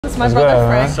This is my brother good,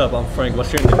 Frank. What's up? I'm Frank.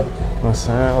 What's your name? What's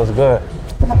up? What's good?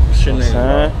 What's your name,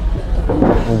 bro?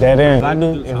 I'm dead end.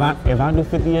 If I do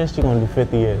 50 years, she gonna do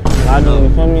 50 years. If I do, you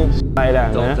feel me? Shit like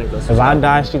that, man. If I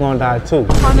die, she gonna die too.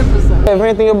 100%. If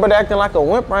anything, your brother acting like a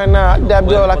wimp right now, I dab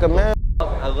you like a man.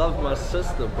 I love my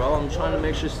sister, bro. I'm trying to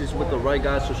make sure she's with the right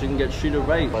guy so she can get treated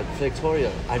right. But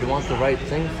Victoria, I want the right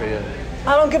thing for you.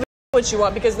 I don't give a what you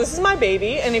want because this is my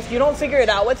baby, and if you don't figure it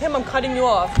out with him, I'm cutting you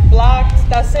off. Blocked.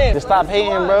 That's it. Just stop hating,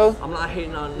 bro. I'm not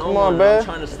hating on no one. Come one. on, bro. I'm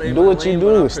trying to stay do what you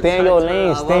do. Stay in your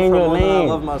lane. Stay in your lane.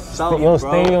 I love myself, Yo,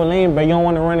 stay in your lane, bro. You don't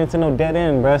want to run into no dead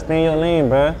end, bro. Stay in your lane,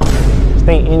 bro.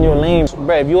 Stay in your lane,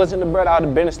 bro. If you wasn't the brother, I would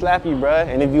have been to slap you, bro.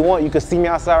 And if you want, you can see me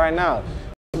outside right now.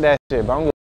 That shit, bro.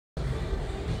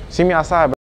 See me outside,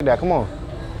 bro. That. Come on.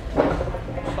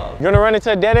 You wanna run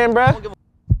into a dead end, bro?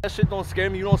 That shit don't scare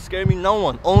me. You don't scare me. No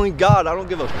one. Only God. I don't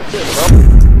give a shit, bro.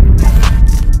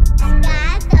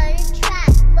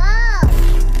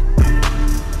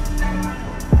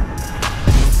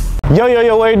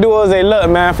 Yo, what you do is, hey, look,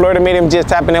 man, FloridaMadeMG just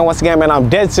tapping in once again, man. I'm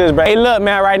dead serious, bro. Hey, look,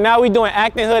 man, right now we doing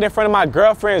acting hood in front of my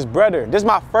girlfriend's brother. This is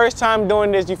my first time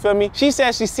doing this, you feel me? She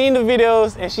said she seen the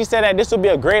videos and she said that this would be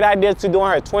a great idea to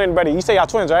doing her twin brother. You say y'all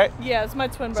twins, right? Yeah, it's my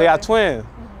twin brother. So y'all twins.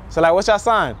 So like, what's y'all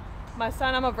sign? My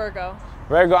son, I'm a Virgo.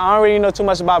 Virgo, I don't really know too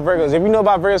much about Virgos. If you know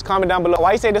about Virgos, comment down below.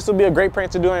 Why you say this would be a great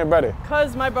prank to do on your brother?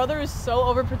 Because my brother is so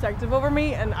overprotective over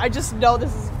me, and I just know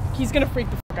he's gonna freak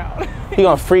the fuck out. He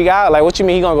gonna freak out? Like, what you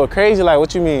mean? He gonna go crazy? Like,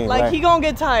 what you mean? Like he gonna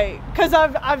get tight. Because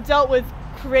I've dealt with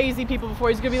crazy people before.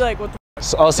 He's gonna be like, what the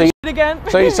so you again?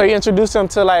 so you introduced him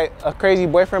to like a crazy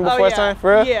boyfriend before time,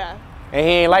 for real? Yeah. And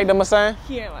he ain't like them or something?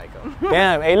 He ain't like him.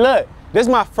 Damn, hey look, this is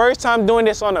my first time doing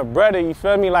this on a brother, you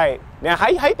feel me? Like, now how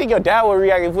you think your dad would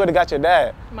react if you would've got your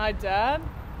dad? My dad?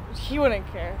 He wouldn't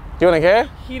care. You wouldn't care?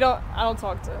 I don't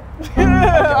talk to him.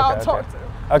 I don't talk to him.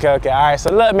 Okay, all right,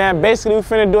 so look, man, basically we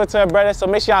finna do it to our brother, so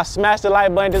make sure y'all smash the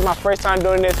like button. This is my first time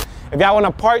doing this. If y'all want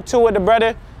a part 2 with the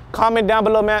brother, comment down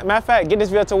below, man. Matter of fact, get this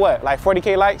video to what, like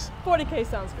 40K likes? 40K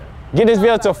sounds good. Get this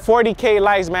video to 40K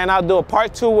likes, man. I'll do a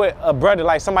part 2 with a brother,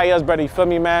 like somebody else's brother, you feel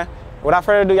me, man? Without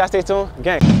further ado, y'all stay tuned.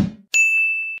 Gang.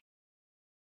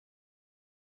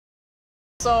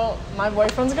 So my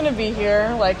boyfriend's gonna be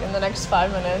here like in the next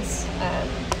 5 minutes, and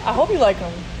I hope you like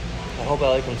him. I hope I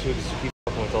like him too, because you keep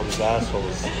fucking with all these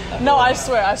assholes. No, I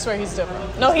swear he's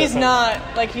different. No, he's not.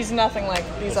 Like, he's nothing like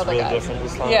these other guys. It's different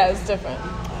this time? Yeah, it's different.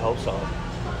 I hope so.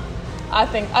 I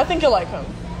think you'll like him.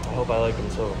 I hope I like him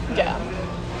too. Yeah.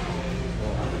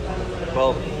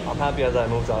 Well, I'm happy as I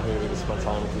moved out here, we can spend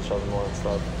time with each other more and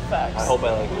stuff. Facts. I hope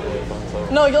I like your boyfriend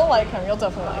too. No, you'll like him. You'll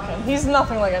definitely like him. He's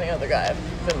nothing like any other guy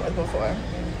I've been with before.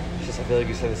 It's just, I feel like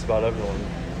you say this about everyone.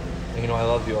 And, you know, I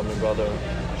love you. I'm your brother.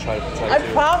 I try to protect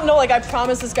you. I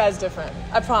promise this guy's different.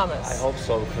 I promise. I hope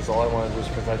so, because all I want to do is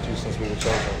protect you since we were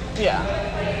children. Yeah.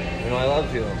 You know, I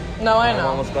love you. No, I know. I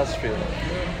want what's best for you.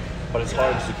 But it's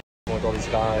hard because you keep with all these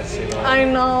guys, you know. I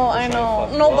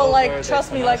know. No, but like,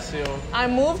 trust me, like, I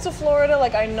moved to Florida,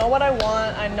 like, I know what I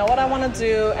want, I know what I want to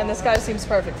do, and this guy seems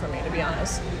perfect for me, to be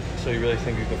honest. So you really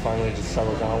think you could finally just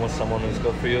settle down with someone who's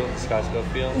good for you? This guy's good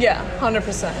for you? Yeah,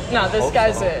 100%. No, this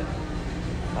guy's it.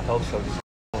 I hope so. Just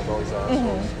with all these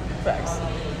assholes. Facts.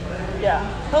 Yeah,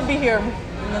 he'll be here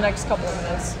in the next couple of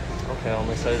minutes. Okay, I'm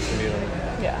excited to meet him.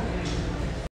 Yeah.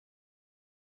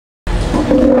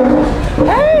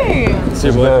 Hey! It's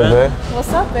your boyfriend? What's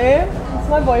up, babe? It's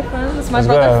my boyfriend. It's my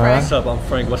brother, Frank. What's up? I'm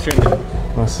Frank. What's your name?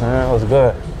 What's saying? What's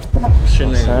good? What's your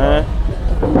name?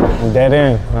 I'm dead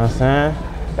end, you know what I'm saying?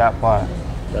 That part.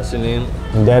 That's your name?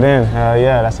 I'm dead end, hell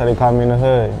yeah, that's how they call me in the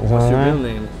hood. You know What's what your I real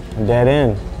mean? name? Dead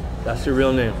end. That's your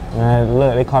real name? Man,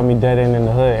 look, they call me dead end in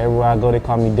the hood. Everywhere I go, they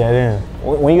call me dead end.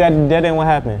 When you at the dead end, what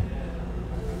happened?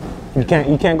 You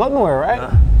can't go nowhere, right?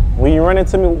 Nah. When you run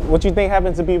into me, what you think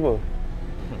happened to people?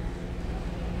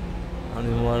 I don't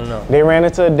even want to know. They ran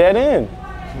into a dead end.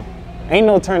 Ain't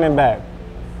no turning back.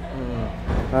 You know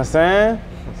what I'm saying?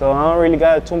 So I don't really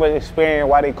got too much experience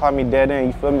why they call me dead end,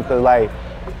 you feel me? Because like,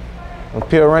 when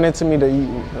people run into me, you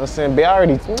know what I'm saying? Babe, I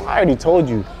already told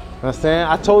you. You know what I'm saying?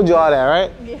 I told you all that,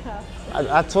 right? Yeah.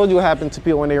 I told you what happened to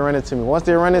people when they run into me. Once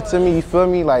they run into me, you feel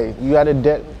me? Like, you got a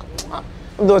dead.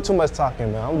 I'm doing too much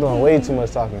talking, man. I'm doing way too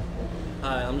much talking.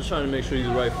 Alright, I'm just trying to make sure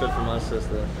you're the right fit for my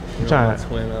sister. You trying my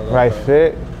twin, I love right her.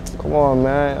 fit? Come on,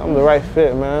 man. I'm the right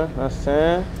fit, man. You know what I'm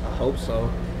saying? I hope so.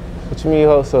 What you mean you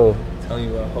hope so? I'm telling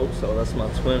you, I hope so. That's my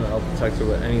twin. I'll protect her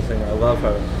with anything. I love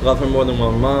her. Love her more than my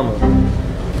mama.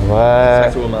 What?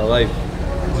 Protect her with my life.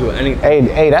 Do anything.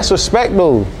 Hey, that's respect,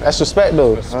 though. That's respect,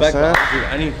 though. Respect, I'll do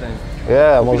anything.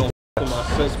 Yeah, you don't with my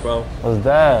sis, bro. What's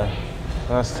that? You know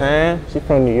what I'm saying? She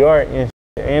from New York and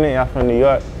shit, ain't it? Y'all from New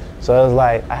York. So it was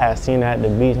like, I had seen her at the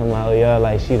beach. I'm like, oh yeah,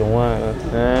 like she the one, you know what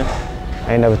I'm saying?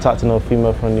 I ain't never talked to no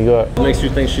female from New York. What makes you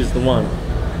think she's the one?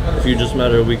 If you just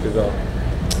met her a week ago.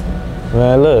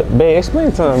 Man, look, babe,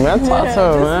 explain to him, man. Talk to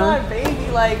him, This man. is my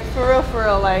baby, like, for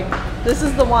real, like, this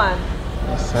is the one.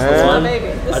 This is my baby.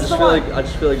 This is the one. I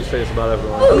just feel like you say this about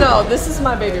everyone. No, this is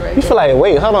my baby right You here. feel like,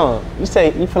 wait, hold on. You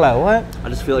feel like what? I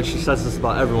just feel like she says this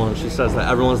about everyone. She says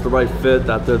that everyone's the right fit,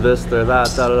 that they're this, they're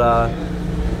that, da-da-da.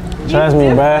 Trust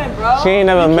me, bro. She ain't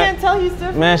never met. You can't tell he's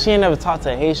different. Man, she ain't never talked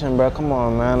to a Haitian, bro. Come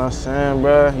on, man. I'm saying,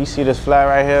 bro. You see this flag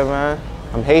right here, man?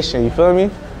 I'm Haitian, you feel me?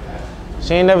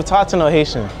 She ain't never talked to no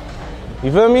Haitian.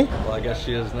 You feel me? Well, I guess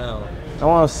she is now. That's what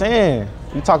I'm saying.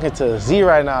 You talking to Z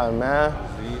right now, man. Z.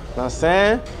 You know what I'm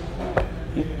saying?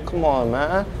 Come on,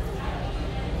 man.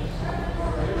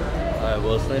 Alright,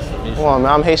 well, it's nice to meet you. Come on,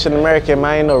 man. I'm Haitian American,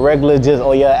 man. I ain't no regular just,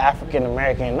 oh, yeah, African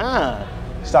American. Nah.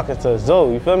 You talking to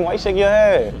Zoe, you feel me? Why you shake your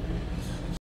head?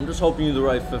 I'm just hoping you're the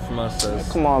right fit for my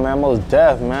sis. Come on, man. Most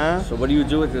deaf, man. So what do you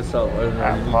do with yourself? You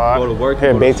Hard. go to work?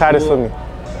 Here, babe, tie this for me.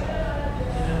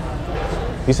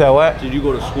 You said what? Did you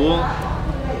go to school?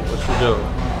 What you do?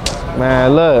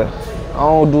 Man, look, I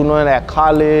don't do none of that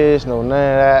college, none of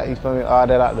that, you feel me? All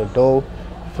that out the door,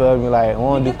 you feel me? Like, I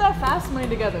want to get that fast money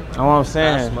together. That's what I'm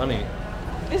saying. Fast money.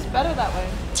 It's better that way.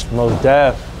 Most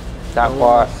deaf, that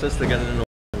part. My sister getting into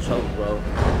trouble, bro.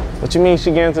 What you mean she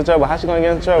getting into trouble? How she gonna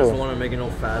get into trouble? She doesn't want to make no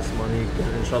fast money,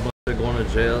 getting in trouble, going to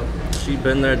jail. She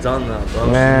been there, done that, bro.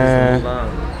 Man. She needs to move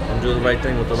on. I'm doing the right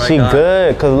thing with the right she guy. She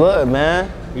good, cause look, man.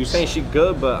 You saying she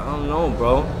good, but I don't know,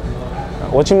 bro.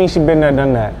 What you mean she been there,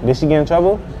 done that? Did she get in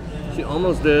trouble? She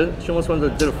almost did. She almost went to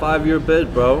did a 5-year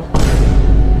bid, bro.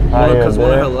 Because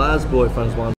one of her last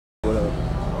boyfriends wanted whatever.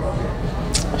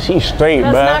 She straight,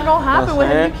 bro. That's not gonna happen with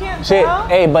him. You can't tell.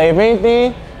 Hey, but if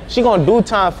anything, she gonna do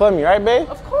time for me, right, babe?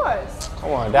 Of course.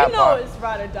 Come on, that part. You know it's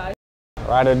ride or die.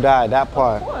 Ride or die, that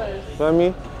part. Of course. Feel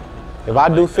me? If I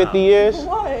do 50 years,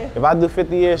 what? If I do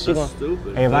 50 years, she gonna.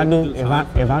 Stupid. Hey, if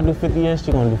I do 50 years,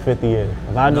 she gonna do 50 years.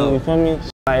 If I do, you feel me?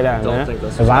 Like that, man.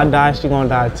 If I die, she gonna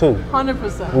die too.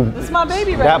 100%. This is my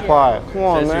baby right that here. part. Come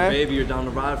on, That's man. Your baby, you're down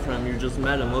the ride for him. You just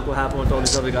met him. Look what happened with all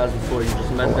these other guys before. You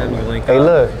just met them. You link up. Hey,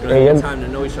 look. You don't have time to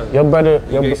know each other. Your brother.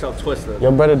 You get yourself twisted.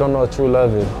 Your brother don't know what true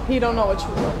love is. He don't know what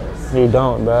true love is. He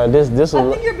don't, bro. This is.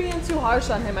 I think you're being too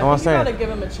harsh on him. I think you gotta give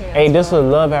him a chance. Hey, this was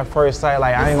love at first sight.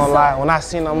 Like, I ain't gonna lie. When I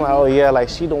seen her, I'm like, oh yeah, like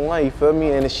she the one. You feel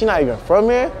me? And if she not even from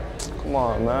here, come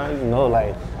on, man. You know,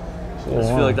 like. I just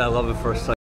feel like that love at first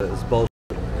sight is bullshit.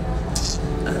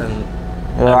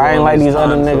 Well, I ain't like these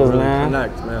other niggas, really man.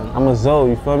 Connect, man. I'm a Zoe,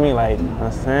 you feel me? Like, you know what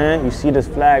I'm saying? You see this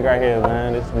flag right here,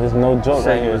 man. This no joke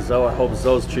right here. Zoe, I hope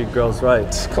Zoes treat girls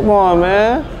right. Come on,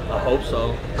 man. I hope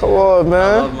so. Come on,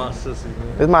 man. I love my sissy,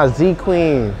 man. This is my Z queen.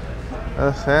 You know what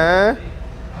I'm saying?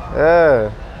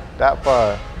 Yeah, that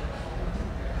part.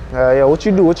 Yeah, what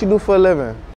you do? What you do for a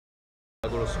living? I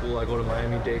go to school, I go to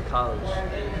Miami-Dade College.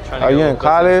 Are you in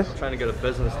college? I'm trying to get a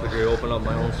business degree, open up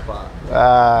my own spot.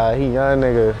 He young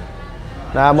nigga.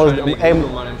 Nah, I'm trying to make legal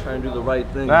money, I'm trying to do the right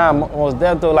thing. Nah, most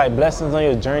definitely though, like blessings on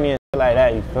your journey and shit like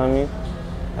that, you feel me?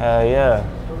 Yeah,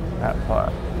 that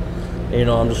part. You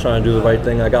know, I'm just trying to do the right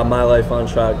thing. I got my life on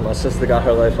track. My sister got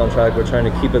her life on track. We're trying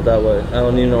to keep it that way. I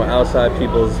don't need no outside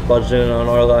people's budgeting on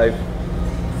our life.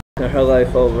 Her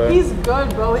life over. He's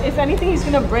good, bro. If anything, he's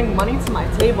gonna bring money to my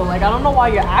table. Like, I don't know why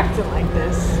you're acting like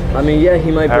this. I mean, yeah,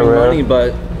 he might bring money,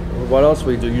 but what else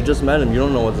will he do? You just met him. You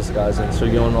don't know what this guy's in, so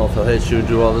you don't know if he'll hit you,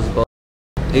 do all this bullshit.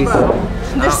 Bro,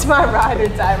 this is my ride or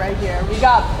die right here. We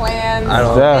got plans,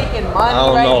 making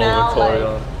money right now. Victoria.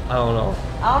 Like, I don't know.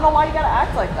 I don't know why you gotta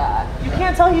act like that. You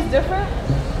can't tell he's different?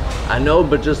 I know,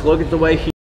 but just look at the way he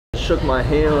shook my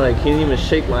hand. Like, he didn't even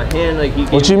shake my hand. Like, he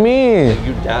what you mean? Like,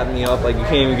 you dabbed me up. Like, you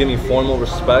can't even give me formal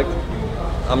respect.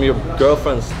 I'm your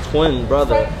girlfriend's twin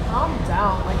brother. Like, calm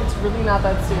down. Like, it's really not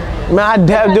that serious. Man, I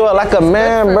dabbed you up like a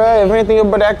man, bro. If anything, your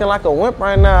brother acting like a wimp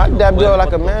right now. I dabbed you up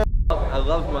like a man. I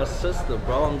love my sister,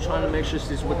 bro. I'm trying to make sure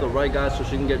she's with the right guy so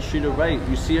she can get treated right.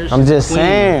 You see her? She's I'm just clean.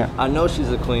 saying. I know she's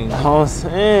a queen. That's what I'm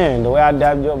saying. The way I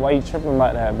dabbed you up, why you tripping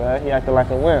about that, bro? He acting like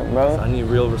a wimp, bro. I need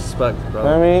real respect, bro. You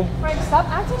know what I mean? Frank, stop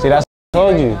acting See, that's what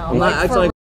I told you. I'm not acting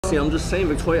like see, I'm just saying,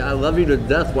 Victoria, I love you to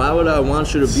death. Why would I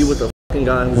want you to be with a fucking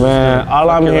guy who's man, all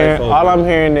I'm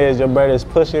hearing is your brother's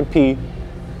pushing P,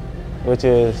 which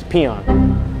is peon.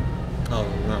 Oh,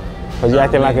 no. Cause you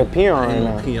acting like a peon right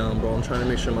now. Peon, bro. I'm trying to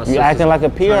make sure my you acting like a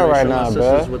peon right now,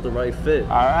 bro. My with the right fit. All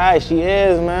right, she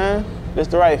is, man. This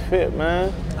the right fit,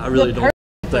 man. I really don't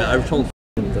think. I don't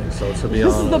think so, to be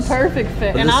honest. This is the perfect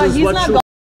fit, but and he's not going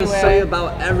anywhere. Say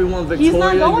about everyone, Victoria. He's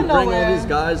not going you bring nowhere. all these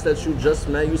guys that you just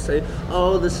met. You say,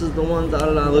 oh, this is the one. Da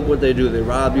da da. Look what they do. They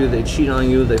rob you. They cheat on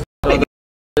you. They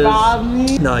Rob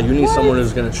me. Nah, you need someone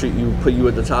who's gonna treat you, put you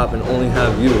at the top, and only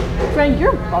have you. Frank,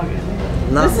 you're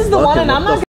bugging. Not this is the bugging, one, and I'm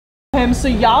not the gonna him. So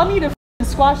y'all need to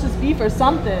squash this beef or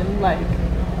something. Like,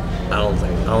 I don't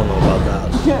know about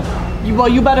that. Well,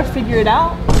 you better figure it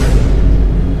out.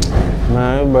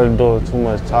 Man, you better do too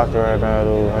much talking right now,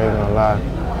 though. I ain't gonna lie.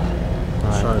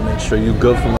 I'm trying to make sure you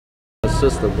good for my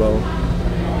sister, bro.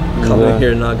 Coming in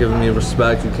here not giving me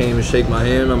respect. You can't even shake my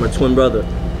hand. I'm her twin brother.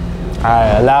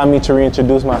 Alright, allow me to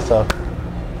reintroduce myself. You know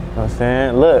what I'm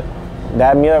saying? Look,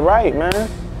 dab me up right, man.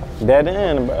 Dead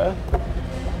end, bro.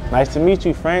 Nice to meet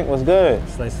you, Frank. What's good?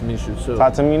 It's nice to meet you, too.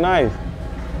 Talk to me nice.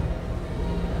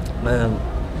 Man,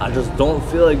 I just don't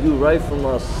feel like you right for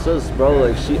my sis, bro.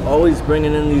 Like, she always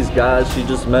bringing in these guys she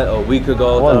just met a week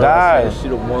ago. What guys? She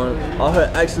the one. All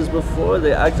her exes before,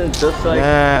 they acting just like...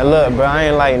 Man, look, bro, I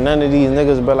ain't like none of these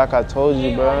niggas, bro, like I told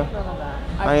you, bro.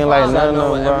 I ain't like none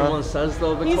of them, bro. Everyone says,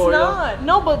 though, Victoria? He's not.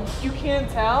 No, but you can't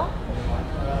tell.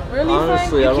 Really,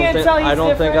 Honestly, Frank? You can't tell he's I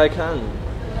don't think different? I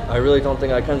can. I really don't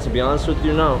think I can, to be honest with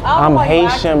you, no. I'm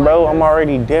Haitian, bro. I'm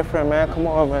already different, man. Come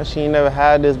on, man. She ain't never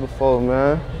had this before,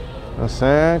 man. You know what I'm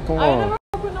saying? Come I on. never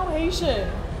fuck with no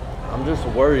Haitian. I'm just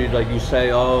worried, like you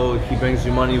say, oh, he brings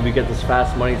you money, we get this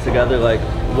fast money together. Like,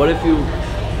 what if you,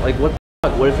 like, what the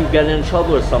fuck? What if you get in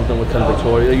trouble or something with him,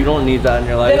 Victoria? You don't need that in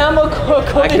your life. Then I'm gonna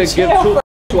go I to could jail. give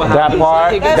two what That happens.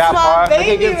 part, That's that my part. baby I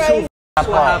could give right two here.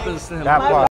 what happens to him. That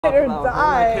part. My or I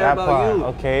die. care That about part. you.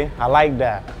 Okay, I like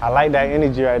that. I like that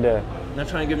energy right there. I'm not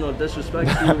trying to give no disrespect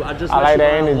to you. I just I like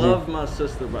that I energy. love my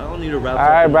sister, bro. I don't need to rap. All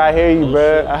right, bro. I hear you,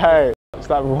 bro. All right.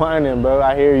 Stop whining, bro.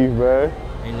 I hear you, bro.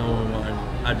 Ain't no one whining.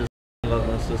 I just love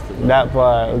my sister, bro. That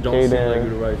part. You Okay, don't seem then. like you're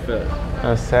the right fit.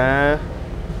 I'm saying.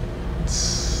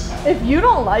 If you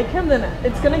don't like him, then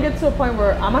it's gonna get to a point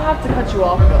where I'm gonna have to cut you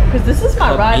off, though, because this is my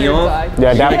Cut ride me or off? die.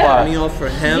 Yeah, that Cut part. me off for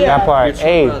him. Yeah. That part. Your twin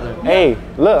Hey, brother. hey,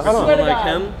 look, hold Swear on. to like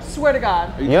God. him? Swear to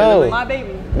God. Are you Yo. kidding me? My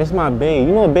baby. This is my babe.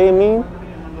 You know what babe mean?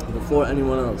 Before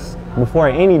anyone else. Before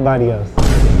anybody else. You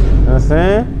know what I'm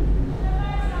saying?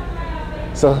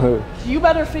 So, You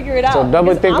better figure it out. So double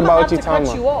because think I'ma about have what you to talking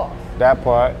cut about. you off. that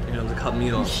part. You have to cut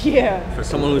me off. Yeah. For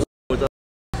someone who's with us,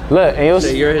 Look, and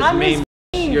say you're his I'm main. his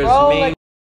queen, You're his bro. main. Like,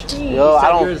 yo, I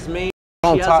You're don't his main.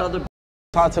 don't She has talk- other.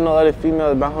 talk to no other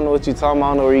females, but I don't know what you talking about. I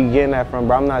don't know where you getting that from,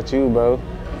 bro. I'm not you, bro.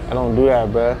 I don't do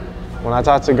that, bro. When I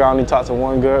talk to a girl, I only talk to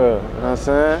one girl. You know what I'm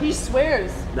saying? he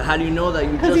swears. How do you know that?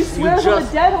 You Because just. he swears you on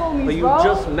just, the dead homies, But you bro.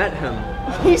 just met him.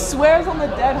 He swears on the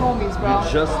dead homies, bro. You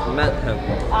just met him.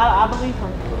 I believe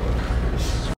him.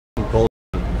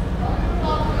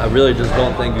 I really just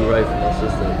don't think you're right for my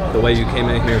sister. The way you came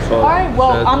in here talking. All right,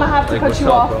 well, I'm gonna have to cut what's you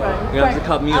up, off, bro? Frank. You're gonna have to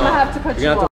cut me off. I'm gonna have to cut You're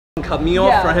you gonna have to cut me off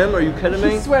Yeah. for him? Are you kidding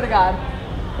me? I swear to God.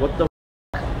 What the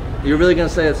f? You're really gonna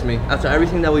say it to me after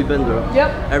everything that we've been through?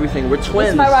 Yep. Everything. We're twins.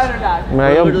 It's my ride or die. Man,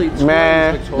 We're yo, literally twins,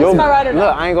 man, Victoria. It's my ride or die.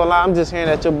 look, I ain't gonna lie. I'm just hearing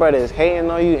that your brother is hating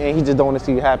on you, and he just don't want to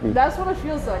see you happy. That's what it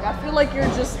feels like. I feel like you're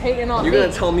just hating on You're me.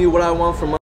 gonna tell me what I want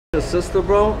from my sister,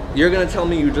 bro? You're gonna tell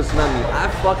me you just met me. I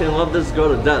fucking love this girl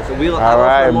to death. I love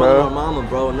right, her more bro. than my mama,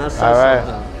 bro, and that says All right.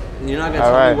 something. And you're not gonna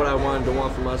All tell right. me what I wanted to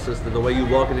want from my sister. The way you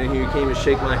walking in here, you can't even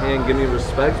shake my hand, give me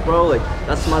respect, bro. Like,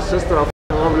 that's my sister. I fucking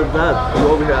love her to death. You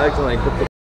over here acting like, what the f?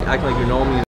 Acting like you know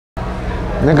me.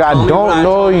 Nigga, I don't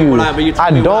know you.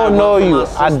 I don't know you.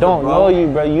 I don't bro. know you,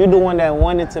 bro. You the one that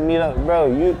wanted to meet up,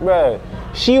 bro. Bro.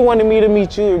 She wanted me to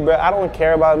meet you, bro. I don't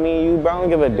care about me and you, bro. I don't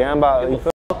give a damn about you.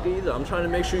 Fuck either. I'm trying to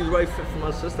make sure you're the right fit for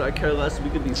my sister. I care less. We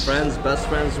could be friends, best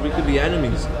friends. We could be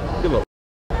enemies. Give a f.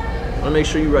 I want to make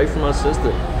sure you're right for my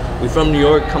sister. We from New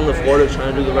York, come to Florida,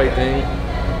 trying to do the right thing.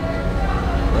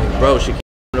 Like, bro, she can't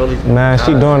know these. Man,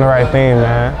 she doing the right thing,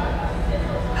 man.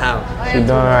 How? She doing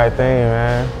the right thing,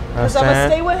 man. Because I'm gonna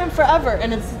stay with him forever,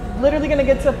 and it's literally gonna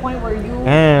get to a point where you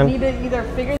And- need to either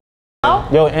figure it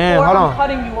out Yo, and or hold I'm on.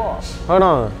 cutting you off. Hold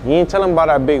on. You ain't telling about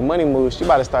our big money move. She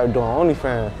about to start doing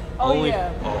OnlyFans. Oh yeah.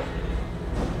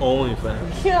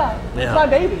 OnlyFans. Yeah. Yeah. It's my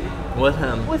baby. With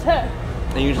him. With him.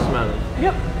 And you just met him.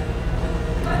 Yep.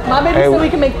 My baby Hey, said we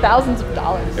can make thousands of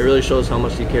dollars. It really shows how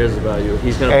much he cares about you.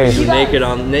 He's gonna Hey. put you He does.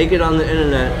 naked on the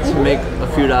internet to make a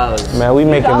few dollars. Man, we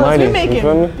making Dollars, money. we making You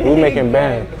feel me? big We making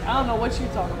bank. I don't know what you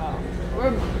talking about. We're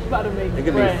about to make It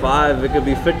could bread. be 5, it could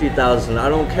be 50,000. I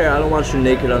don't care. I don't want you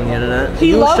naked on the internet. He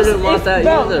you loves, shouldn't want if- that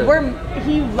bro, either.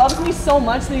 He loves me so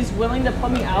much that he's willing to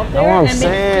put me out there what I'm and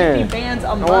saying. make 50 bands a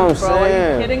what month, I'm bro. Are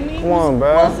saying. you kidding me? Come on,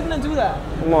 bro. Who else is gonna do that?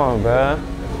 Come on, bro.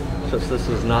 Just this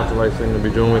is not the right thing to be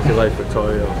doing with your life,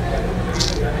 Victoria.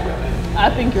 I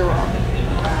think you're wrong.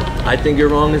 I think you're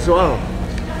wrong as well.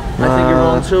 I think you're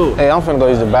wrong too. Hey, I'm finna go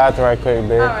use the bathroom right quick,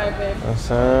 babe. All right, babe. You know what I'm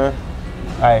saying?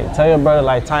 All right, tell your brother,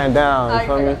 like, tie him down. You I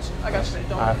feel me? got you. I got you.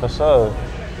 Don't All right, for sure.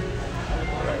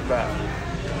 Right back.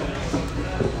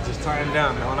 tie him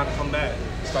down, man. When I come back,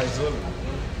 start zooming.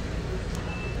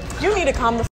 You need to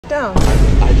calm the f down.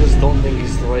 I just don't think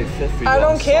he's the right fit for you. I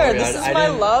don't care. Sorry. This is my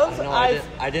love.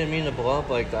 I didn't mean to blow up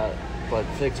like that. But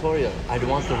Victoria, I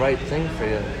want the right thing for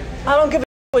you. I don't give a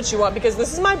what you want because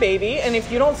this is my baby, and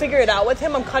if you don't figure it out with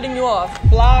him, I'm cutting you off.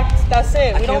 Blocked. That's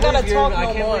it. We don't gotta talk no more.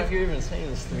 I can't believe you're even saying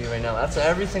this to me right now. That's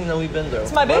everything that we've been through.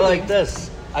 It's my baby. We're like this.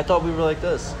 I thought we were like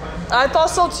this. I thought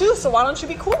so too. So why don't you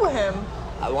be cool with him?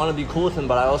 I want to be cool with him,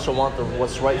 but I also want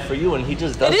what's right for you, and he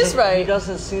just doesn't. It is right. He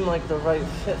doesn't seem like the right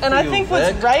fit and for I you, think Vic.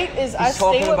 what's right is I stay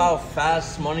with... He's talking about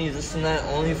fast money, this and that,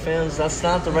 OnlyFans. That's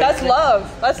not the right That's thing. That's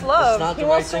love. That's love. He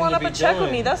wants to run up a check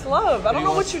with me. That's love. I don't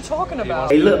know what you're talking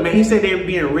about. Hey, look, man, he said they were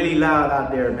being really loud out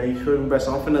there, man. You feel me, bro?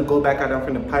 So I'm finna go back out there.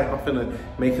 I'm finna pipe. I'm finna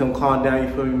make him calm down.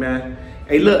 You feel me, man?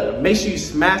 Hey, look, make sure you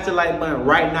smash the like button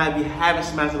right now if you haven't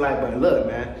smashed the like button. Look,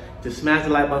 man. Just smash the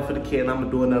like button for the kid, and I'm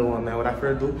gonna do another one, man. What I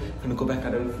first do, I'm gonna go back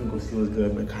out there, I'm gonna go see what's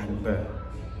good, man. Kind of bad.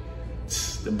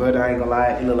 The brother, I ain't gonna lie,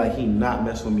 it look like he not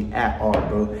messing with me at all,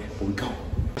 bro. But we go.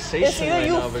 It's either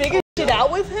you figure it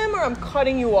out with him, or I'm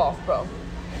cutting you off, bro.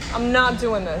 I'm not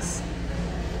doing this.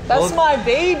 That's my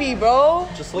baby, bro.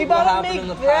 Just look what happened in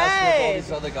the past with all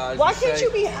these other guys. Why can't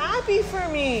you be happy for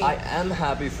me? I am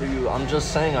happy for you. I'm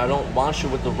just saying I don't want you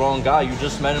with the wrong guy. You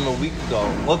just met him a week ago.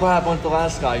 Look what happened with the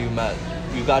last guy you met.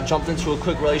 You got jumped into a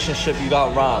quick relationship. You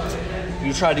got robbed.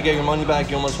 You tried to get your money back.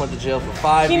 You almost went to jail for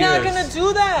 5 years. He's not gonna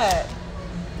do that.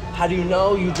 How do you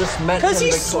know? You just met him. Because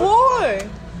he swore.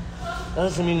 That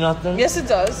doesn't mean nothing. Yes, it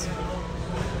does.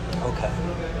 Okay.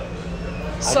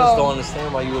 I just don't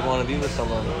understand why you would want to be with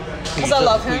someone. Because I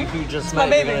love him. You just met,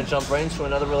 you're going to jump right into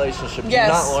another relationship.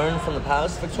 Yes. Do you not learn from the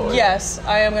past, Victoria? Yes,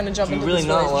 I am going to jump into this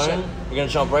relationship. Do you really not learn? You're going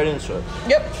to jump right into it.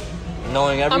 Yep.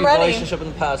 Knowing every relationship in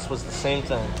the past was the same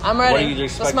thing. I'm ready. What are you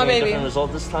expecting a different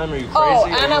result this time? Are you crazy? Oh,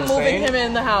 and I'm moving him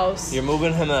in the house. You're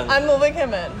moving him in? I'm moving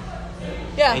him in.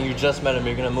 Yeah. And you just met him.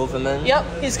 You're going to move him in?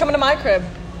 Yep. He's coming to my crib.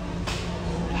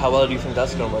 How well do you think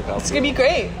that's going to work out? It's going to be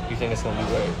great. You think it's going to be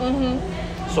great?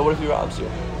 Mm-hmm. So what if he robs you?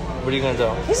 What are you going to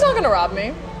do? He's not going to rob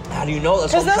me. How do you know?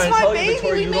 Because that's my baby.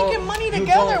 We're making money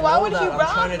together. Why would he rob me?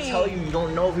 I'm trying to tell you. You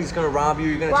don't know if he's going to rob you.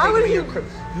 You're going to take him to your crib.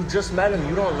 You just met him.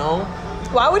 You don't know.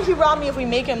 Why would he rob me if we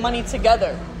making money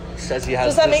together? Says he has.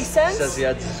 Does that make sense? Says he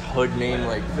has this hood name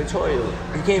like Victoria.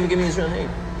 He can't even give me his real name.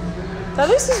 That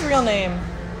is his real name.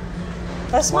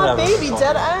 That's my baby,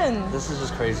 dead end. This is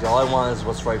just crazy. All I want is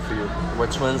what's right for you.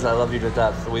 We're twins. I love you to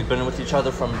death. We've been with each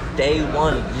other from day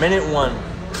one, minute one.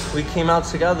 We came out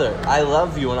together. I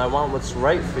love you, and I want what's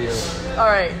right for you. All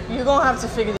right, you're gonna have to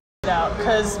figure this out,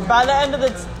 because by the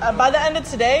end of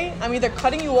today, I'm either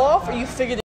cutting you off or you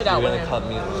figure this out with him. You're gonna cut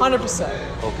me off.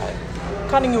 100%. Okay.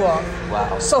 Cutting you off.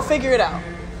 Wow. So figure it out.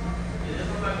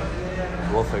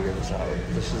 We'll figure this out.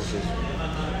 This is just.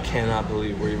 Cannot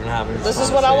believe we're even having this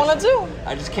is what I want to do.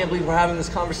 I just can't believe we're having this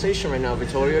conversation right now,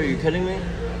 Victoria. Are you kidding me?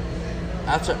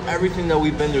 After everything that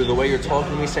we've been through, the way you're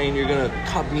talking to me, saying you're gonna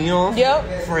cut me off.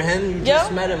 Yep. For him, you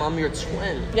just met him. I'm your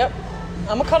twin. Yep.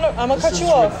 I'm gonna cut you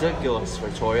off. This is ridiculous,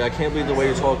 Victoria. I can't believe the way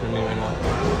you're talking to me right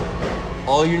now.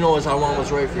 All you know is I want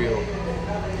what's right for you.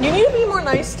 You need to be more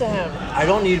nice to him. I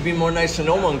don't need to be more nice to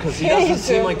no one because he doesn't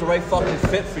seem like the right fucking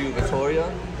fit for you, Victoria.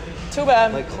 Too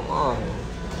bad. Like, come on.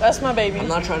 That's my baby. I'm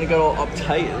not trying to get all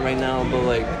uptight right now, but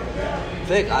like,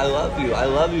 Vic, I love you. I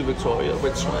love you, Victoria.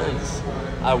 We're twins.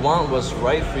 I want what's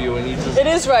right for you, and you just... It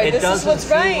is right. This is what's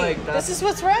right. This is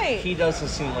what's right. He doesn't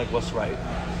seem like what's right.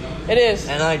 It is.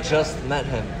 And I just met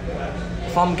him.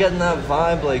 If I'm getting that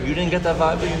vibe, like, you didn't get that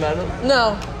vibe when you met him?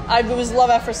 No. It was love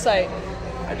at first sight.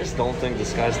 I just don't think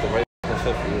this guy's the right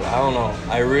fit for you. I don't know.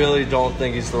 I really don't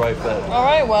think he's the right fit. All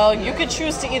right, well, you could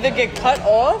choose to either get cut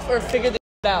off or figure this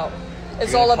out.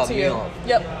 It's all up to you.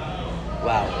 Yep.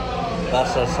 Wow. That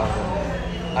says something.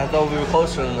 I thought we were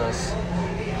closer than this.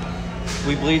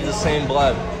 We bleed the same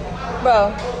blood.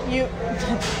 Bro,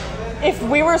 if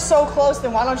we were so close,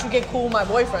 then why don't you get cool with my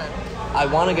boyfriend? I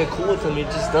want to get cool with him. It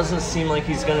just doesn't seem like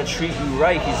he's going to treat you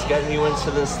right. He's getting you into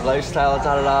this lifestyle,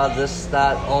 this,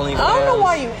 that, OnlyFans. I don't know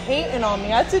why you hating on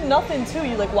me. I did nothing to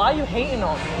you. Like, why are you hating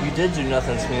on me? You did do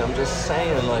nothing to me. I'm just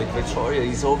saying, like, Victoria,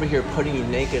 he's over here putting you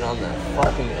naked on the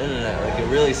fucking internet. Like, it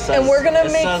really says. And we're going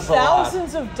to make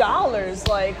thousands of dollars.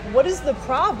 Like, what is the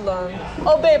problem?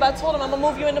 Oh, babe, I told him I'm going to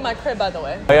move you into my crib, by the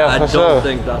way. Oh, yeah, I don't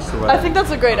think that's the right. I think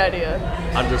that's a great idea.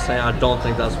 I'm just saying, I don't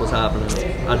think that's what's happening.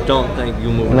 I don't think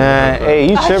you moving. Nah, hey,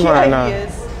 you tripping right now.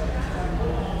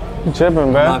 You tripping, bro.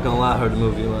 I'm not gonna allow her to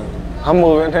move you in. I'm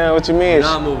moving in. What you mean? You're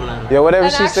not moving in. Yo, whatever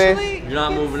she say. You're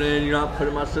not moving in. You're not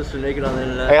putting my sister naked on the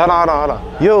internet. Hey, hold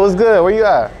on. Yo, what's good? Where you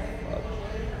at?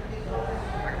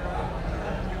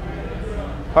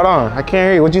 Hold on. I can't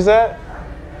hear you. What you said?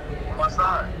 What's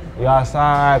up? You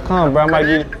outside? Right, come, bro. I might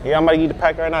give you the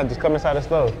pack right now. Just come inside the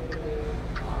store.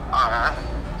 Alright.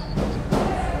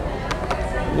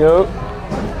 Yo.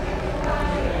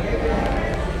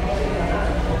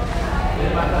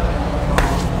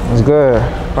 It's good.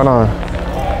 Hold on.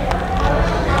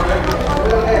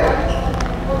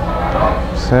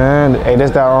 Hey,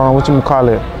 this that what you call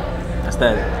it? That's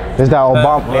that. This that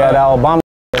Obama. Yeah, that Obama.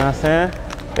 You know what I'm saying?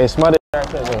 Hey, smell it right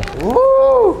there.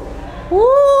 Woo!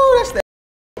 Woo! That's that.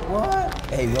 What?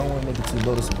 Hey, you don't want to make it too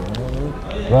noticeable. You know what I mean?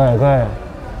 Go ahead.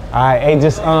 All right, hey,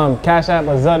 just cash out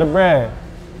a Zelda bread.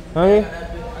 Homie?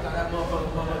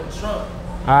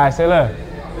 All right, say look.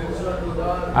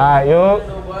 All right,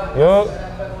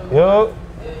 yo.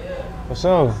 What's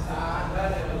up?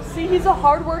 See, he's a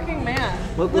hardworking man.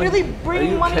 Literally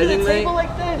bringing money to the table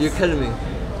like this. You're kidding me.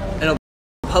 In a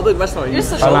public restaurant. You're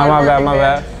such a Oh, no, hardworking my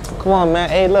man. bad. Come on, man.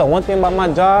 Hey, look, one thing about my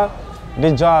job,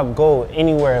 this job go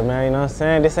anywhere, man. You know what I'm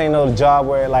saying? This ain't no job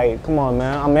where, like, come on,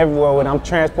 man. I'm everywhere with it. I'm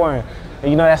transporting. And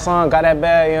you know that song, Got That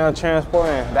Bad, you know,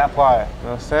 transporting, that part. You know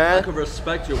what I'm saying? I could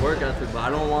respect your work ethic, but I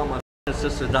don't want my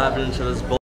sister diving into this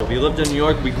bullshit. We lived in New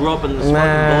York. We grew up in this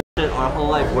fucking bullshit our whole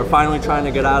life. We're finally trying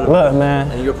to get out of it. Look, man.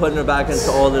 And you're putting her back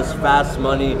into all this fast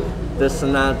money, this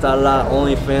and that,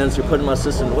 OnlyFans. You're putting my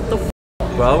sister in. What the f,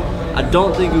 bro? I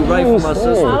don't think you're right for my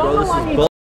sister, bro. This is bullshit.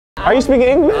 Are you speaking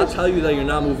English? I'll tell you that you're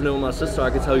not moving in with my sister. I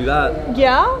can tell you that.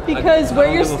 Yeah, because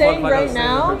where you're staying right stand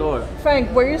at her door. now, Frank,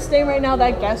 where you're staying right now,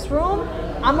 that guest room,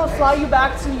 I'm gonna fly you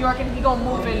back to New York and he gonna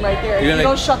move in right there. If you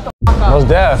don't shut the fuck up. Most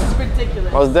deaf. This is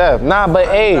ridiculous. Most deaf. Nah, but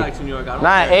hey,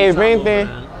 hey, if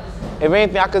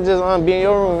anything, I could just be in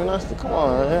your room. You know? Come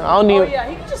on, man. I don't need. Oh yeah,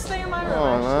 he can just stay in my room. Come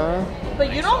on, man.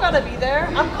 But you don't gotta be there.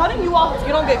 I'm cutting you off if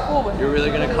you don't get cool with him. You're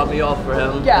really gonna cut me off for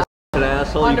him? Yeah. An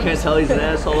asshole? You can't tell he's an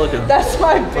asshole? Look at him. That's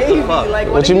my baby. Like,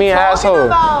 what you mean asshole?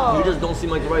 About? You just don't seem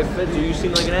like the right fit, dude. You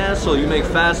seem like an asshole. You make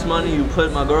fast money. You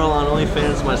put my girl on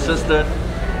OnlyFans, my sister.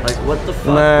 Like, what the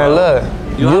fuck, man, bro? look.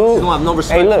 You don't have no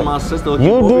respect for my sister. You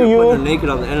do you. Putting her naked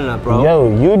on the internet, bro. Yo,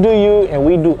 you do you and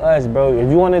we do us, bro. If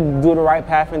you want to do the right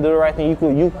path and do the right thing,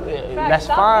 that's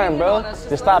fine, bro.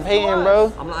 Just stop hating,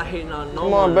 bro. I'm not hating on no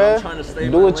one. Come on, on, bro. I'm trying to stay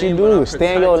do what you do.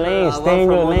 Stay in your lane. Stay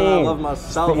in your lane. I love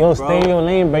myself, Yo, stay in your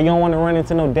lane, bro. You don't want to run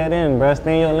into no dead end, bro.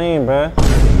 Stay in your lane, bro.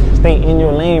 Stay in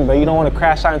your lane, bro. You don't want to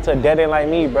crash out into a dead end like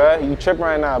me, bro. You tripping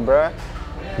right now, bro.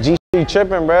 G, you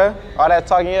tripping, bro. All that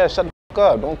talking, yeah. Shut the fuck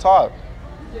up. Don't talk.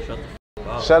 Shut the fuck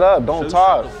up. Shut up. Don't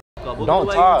talk. Don't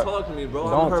talk. Talk to me, bro.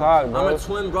 Don't talk, bro. I'm a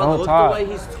twin brother. Don't talk. Look the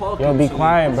way he's talking. Yo, be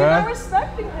quiet, bro. You're not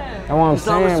respecting him. That's what I'm he's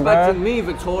saying, not respecting me,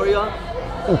 Victoria.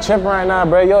 You tripping right now,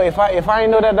 bro. Yo, if I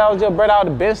didn't know that was your brother, I would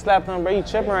have been slapped him, bro. You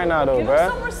tripping right now, though, Give bro.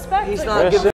 him some respect. He's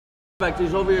not giving respect.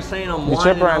 He's over here saying I'm whining.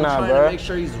 tripping right I'm now, trying bro. to make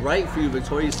sure he's right for you,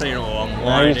 Victoria. He's saying, oh, I'm Nah,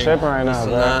 whining. you tripping right now,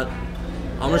 bro.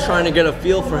 I'm just trying to get a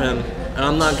feel for him, and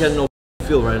I'm not getting no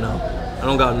feel right now. I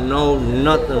don't got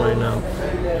nothing right now.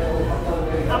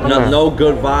 No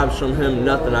good vibes from him,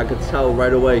 nothing. I could tell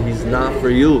right away he's not for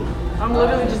you. I'm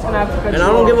literally just gonna have to cut you And I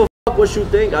don't give a fuck what you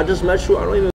think. I just met you. I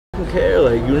don't even care.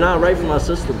 Like, you're not right for my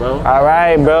sister, bro. All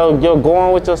right, bro. Yo, go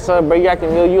on with your son, bro. You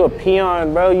acting real. You a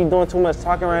peon, bro. You doing too much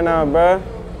talking right now, bro.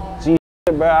 G,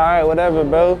 bro. All right, whatever,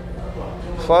 bro.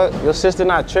 Fuck. Your sister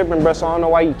not tripping, bro, so I don't know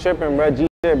why you tripping, bro. G,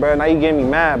 bro. Now you getting me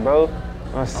mad, bro. You know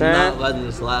what I'm saying? I'm not letting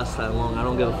this last that long. I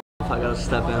don't give a fuck if I gotta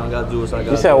step in. I gotta do what I gotta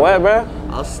do. You said what, bro?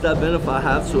 I'll step in if I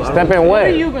have to. Step in what? What are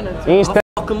you gonna do? You ain't I'll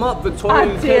fuck him up,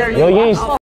 Victoria. I dare you. Yo, you ain't.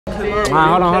 I'll fuck him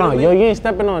up. Hold on. Yo, you ain't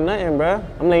stepping on nothing, bro.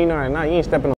 I'm letting you know right now. You ain't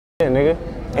stepping on shit, nigga.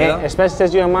 Yeah? And especially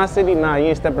since you're in my city, nah, you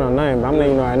ain't stepping on nothing, bro. I'm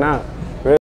letting you know right now.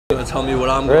 You're gonna tell me what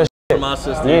I'm gonna do for my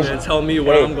sister. You're gonna tell me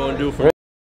what I'm gonna do for my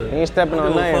sister. You ain't stepping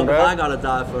on nothing, bro. I gotta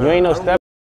die for her. You ain't no stepper.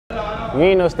 You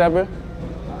ain't no stepper.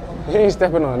 You ain't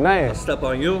stepping on nothing. I'll step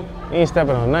on you. You ain't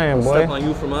stepping on nothing, boy. Step on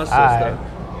you for my sister.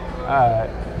 Alright.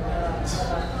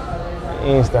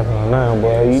 You ain't stepping on nothing,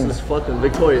 boy. This is fucking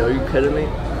Victoria. Are you kidding me?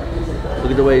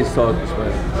 Look at the way he's talking,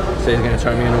 man. Say he's gonna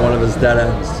turn me into one of his dead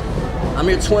ends. I'm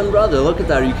your twin brother. Look at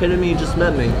that. Are you kidding me? You just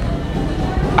met me.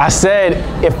 I said,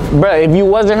 if you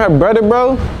wasn't her brother,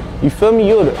 bro, you feel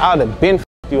me? I would have been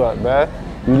f***ed you up, bro.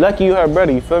 You lucky you her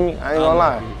brother, you feel me? I ain't gonna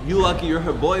lie. You lucky you're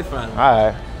her boyfriend.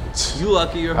 Alright. You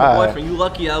lucky you're her boyfriend. You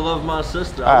lucky I love my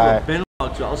sister. I would have been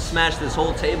fucked you. I'll smash this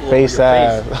whole table Face over your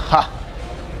ass.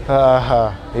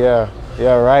 face.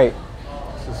 Yeah, right.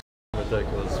 This is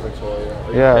ridiculous,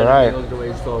 Victoria. Yeah, right. Look at the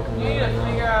way he's talking to You me need right to now.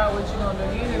 figure out what you're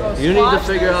gonna do. You need to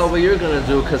figure out what you're gonna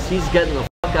do, because he's getting the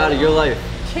fuck out of your life.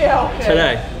 Yeah, okay.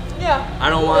 Today. Yeah. I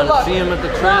don't want to see him at the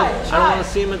crib. I don't want to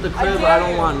see him at the crib. I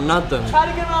don't want nothing. Try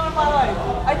to get him out of my life.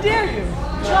 I dare you.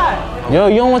 Try. Yo,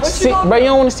 you don't want to see, bro. You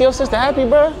don't want to see your sister happy,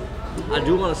 bro. I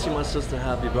do want to see my sister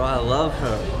happy, bro. I love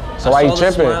her. So why you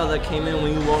tripping? The smile that came in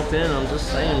when you walked in. I'm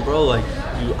just saying, bro, like,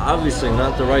 you obviously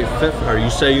not the right fit for her. You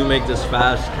say you make this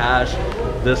fast cash,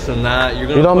 this and that. You're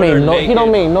gonna he don't put her make no. naked. He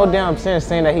don't make no damn sense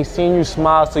saying that he's seen you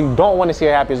smile, so you don't want to see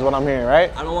her happy. Is what I'm hearing,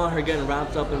 right? I don't want her getting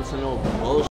wrapped up into no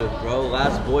bullshit, bro.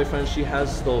 Last boyfriend she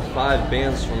has stole 5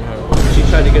 bands from her. She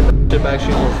tried to get the shit back.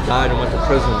 She almost died and went to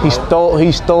prison, bro.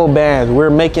 He stole bands. We're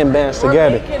making bands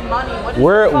together. Making money.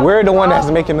 We're the one that's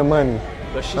making the money.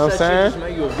 But she know said she just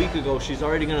met you a week ago. She's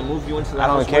already gonna move you into that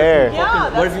house. I don't care.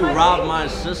 What if you rob my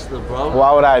sister, bro?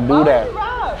 Why would I do that?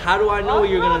 How do I know what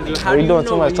you're gonna do? How Are do you doing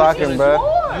too much talking, bro?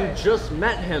 You just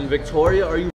met him, Victoria.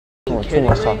 Are you Too kidding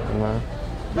much me? talking, man.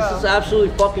 This is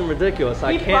absolutely fucking ridiculous.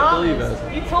 I can't believe it.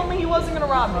 He told me he wasn't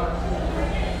gonna rob me.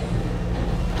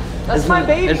 That's my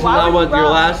baby. Isn't that what your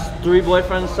last 3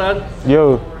 boyfriends said?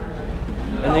 Yo.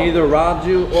 And they either robbed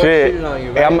you or cheated on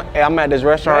you, right? Hey, I'm at this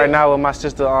restaurant right now with my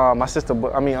sister. I'm in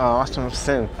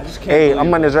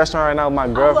this restaurant right now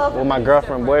with my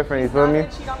girlfriend, boyfriend. You feel me?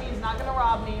 He's not gonna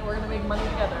rob me. We're gonna make money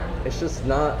together. It's just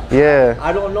not. Yeah.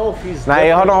 I don't know if he's. Nah, hey,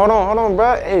 hold on,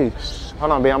 bro. Hey,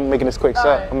 hold on, babe. I'm making this quick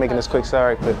set. I'm making this quick set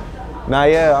right quick. Nah,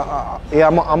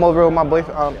 I'm over with my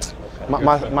boyfriend.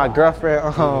 My girlfriend.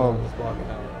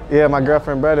 Yeah, my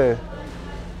girlfriend, brother.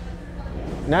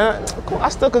 Nah, cool. I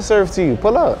still can serve to you.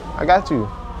 Pull up. I got you.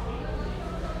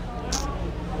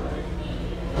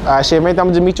 Alright, shit, man. I'm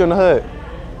gonna just meet you in the hood.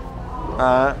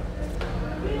 Alright.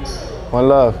 One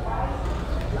love.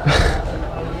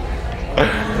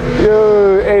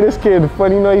 Yo, hey, this kid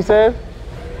funny, you know what he said?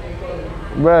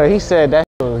 Bro, he said that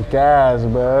shit was gas,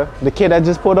 bro. The kid that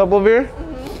just pulled up over here,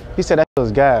 he said that shit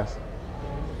was gas.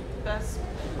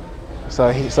 So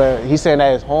he's saying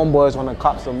that his homeboys want to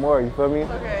cop some more. You feel me?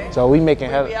 Okay. So we making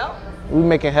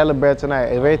hella bread tonight.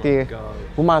 If anything,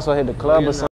 we might as well hit the club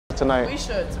or something tonight. We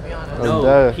should, to be honest.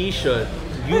 No, he should.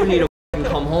 You need to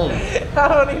come home.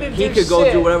 I don't need to do shit. He could go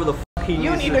do whatever the fuck he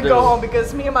needs to do. You need to go home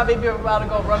because me and my baby are about to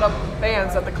go run up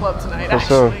bands at the club tonight. For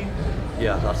actually. Sure.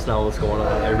 Yeah, that's not what's going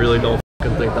on. I really don't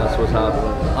fucking think that's what's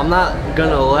happening. I'm not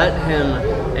gonna let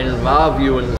him involve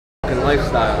you in this fucking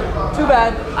lifestyle. Too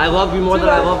bad. I love you more than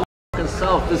I love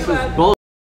myself. This is bullshit.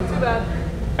 Too bad.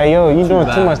 Hey yo, you doing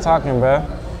too much talking, bro.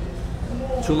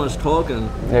 Too much talking.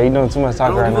 Yeah, you doing too much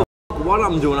talking right now. What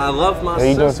I'm doing, I love my sister.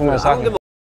 You doing too much talking.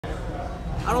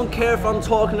 I don't care if I'm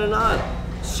talking or not.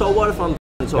 So what if I'm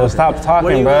talking? Yo, stop talking,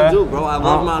 what are you bro. gonna do, bro? I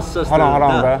love my sister. Hold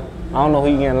on, bro. I don't know who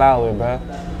you getting loud with, bro.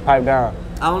 Pipe down.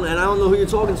 I don't know who you're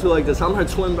talking to like this. I'm her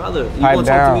twin brother. You pipe gonna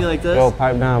down. talk to me like this? Yo,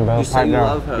 pipe down, bro. You pipe say you down.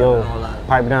 love her Yo, and all that.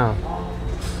 pipe down.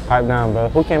 Pipe down, bro.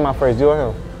 Who came out first, you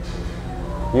or him?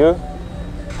 You?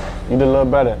 You the little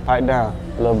brother. Pipe down.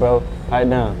 Little bro, pipe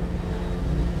down.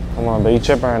 Come on, bro. You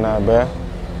tripping right now, bro.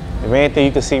 If anything,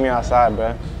 you can see me outside,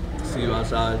 bro. See you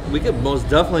outside. We could most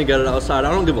definitely get it outside.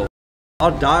 I don't give a.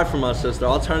 I'll die for my sister.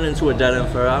 I'll turn into a dead end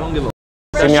for her. I don't give a.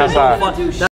 See me outside.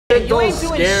 That shit don't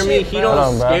scare me. He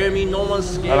don't scare me. No one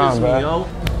scares me, yo.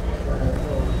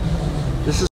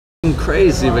 This is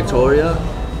crazy, Victoria.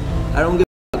 I don't give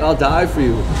a fuck. I'll die for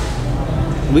you.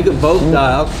 We could both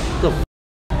die.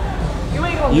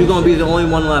 You gonna be the only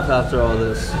one left after all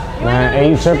this. Man, hey,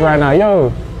 you tripping right now.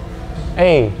 Yo,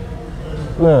 hey,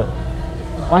 look.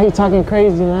 Why he talking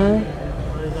crazy, man?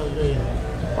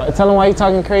 Tell him why he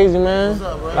talking crazy, man.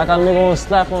 Like a nigga wanna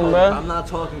slap him, bro. I'm not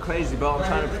talking crazy, bro. I'm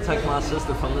trying to protect my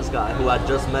sister from this guy who I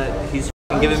just met. He's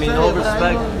giving me no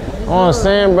respect. Oh, I'm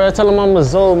saying, bro. Tell him I'm a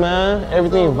Zoe, man.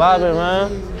 Everything vibing, man.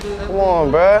 Come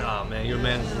on, bro. Nah, man, your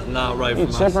man is not right for my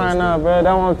sister. You tripping right now, bro.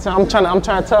 That's what I'm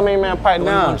trying to tell me, man. Pipe down.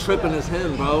 The only one tripping is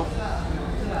him, bro.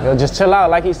 Yo, just chill out,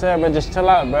 like he said, bro. Just chill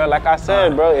out, bro. Like I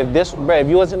said, bro. If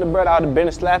you wasn't the brother, I would have been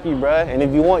to slap you, bro. And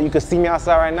if you want, you could see me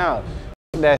outside right now.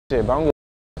 That shit, bro.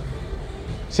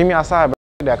 See me outside, bro.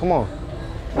 That, come on.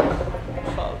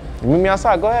 You meet me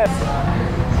outside. Go ahead.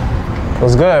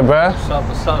 What's good, bro? What's up?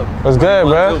 What's up? What's good,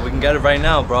 bro? We can get it right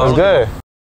now, bro. What's good?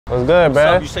 What's good, bro?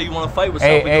 What's up? You say you want to fight with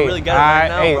something. We can really get it right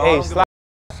now, bro. Hey, slide.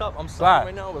 What's up? I'm sliding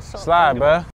right now. What's up? Slide,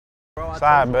 bro.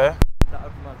 Slide, bro.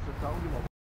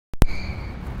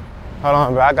 Hold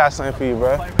on, bro. I got something for you,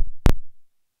 bro.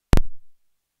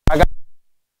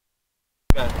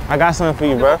 I got something for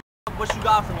you, bro. What you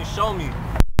got for me? Show me.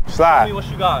 Slide. Show me what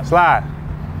you got. Slide.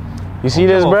 You see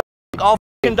this, bro? I'll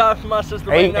fucking die for my sister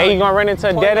right now. Hey, you gonna run into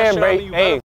a dead end, bro?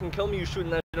 Hey. You kill me, you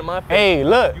shooting that shit in my face. Hey,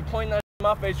 look. You pointing that shit in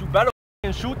my face, you better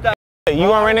fucking shoot that. You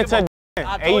gonna run into a dead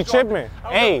end. Hey, you tripping.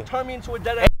 Hey. Turn me into a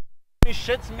dead end.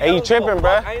 Hey, you tripping,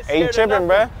 bro? Hey, you tripping,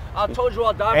 bro? I told you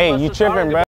I'll die for my sister. Hey, you tripping,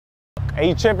 bro? Hey,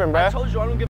 you tripping, bro? I told you I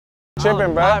don't give a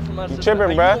tripping, bro? You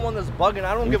tripping, bro? You the one that's bugging.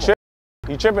 I don't give a.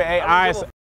 You tripping? Hey, all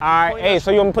right. Hey,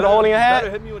 so you want me to put a hole in your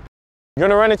head? You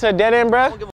wanna run into a dead end, bro? I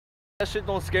don't give a that shit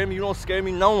don't scare me. You don't scare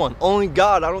me. No one. Only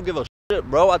God. I don't give a shit,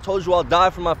 bro. I told you I'll die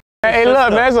for my. Hey,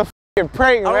 look, man, it's a fucking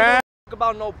prank, man. I don't give a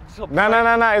about no.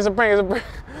 Nah. It's a prank. It's a prank.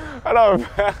 Hold on,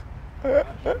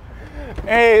 bro.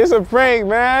 Hey, it's a prank,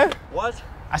 man. What?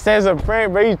 I said it's a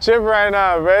prank, bro. You tripping right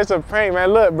now, bro. It's a prank,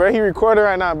 man. Look, bro, he recording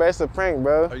right now, bro. It's a prank,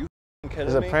 bro. Are you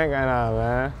kidding me? It's a prank right now,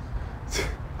 man.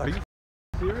 Are you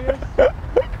serious?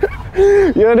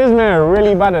 Yo, this man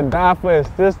really about to die for his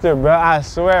sister, bro. I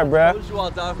swear, bro.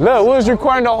 Look, we was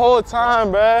recording the whole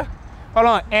time, bro. Hold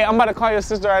on. Hey, I'm about to call your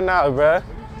sister right now, bro.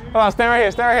 Hold on, stand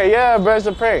right here. Yeah, bro, it's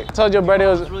a prank. I told your brother it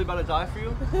was really about to die for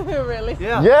you? Really?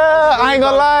 Yeah. Yeah, I ain't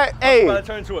gonna lie. Hey. I'm about to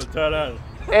turn into a dead end.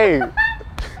 Hey.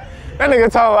 That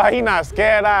nigga talking about he not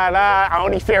scared. I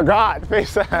only fear God.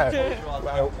 Face that.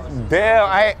 Damn,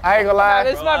 I ain't gonna lie.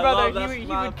 This is my brother. He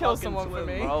would kill someone for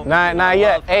me. Nah,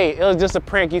 yeah. Hey, it was just a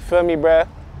prank. You feel me, bro?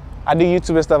 I do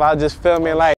YouTube and stuff. I was just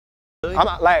filming like, I'm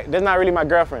not, like, that's not really my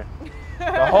girlfriend.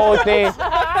 The whole thing.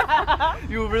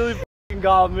 You really f***ing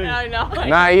got me. I know.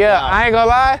 Nah, yeah. I ain't gonna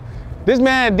lie. This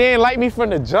man didn't like me from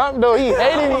the jump though. He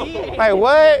hated me. Like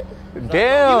what?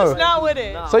 Damn. He was not with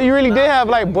it. So you really did have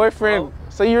like boyfriend.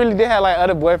 So you really did have like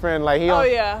other boyfriend, like he don't,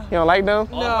 he don't like them?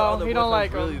 No, he don't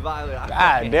like them. Really violent.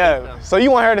 God damn. So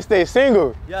you want her to stay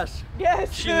single? Yes.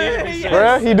 Yes. She need to be single.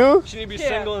 Bruh, he do? She need to be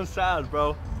single and sad,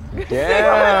 bro.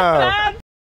 Damn.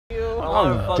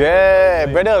 I'm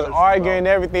dead. Bro, they was arguing and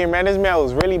everything, man. This man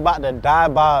was really about to die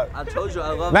about. I told you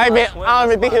I love I don't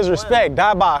even think his respect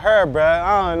die about her, bro.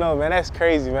 I don't know, man. That's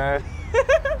crazy, man.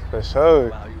 For sure.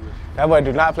 Wow, that boy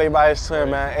do not play by his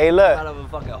twin, man. Hey, look. Out of a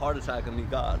fucking heart attack and me,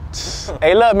 God.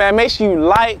 Hey, look, man. Make sure you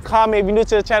like, comment if you're new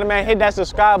to the channel, man. Hit that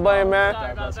subscribe button, man.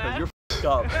 That's because you're f***ed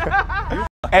up.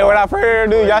 Hey, without further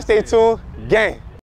ado, y'all stay tuned. Gang.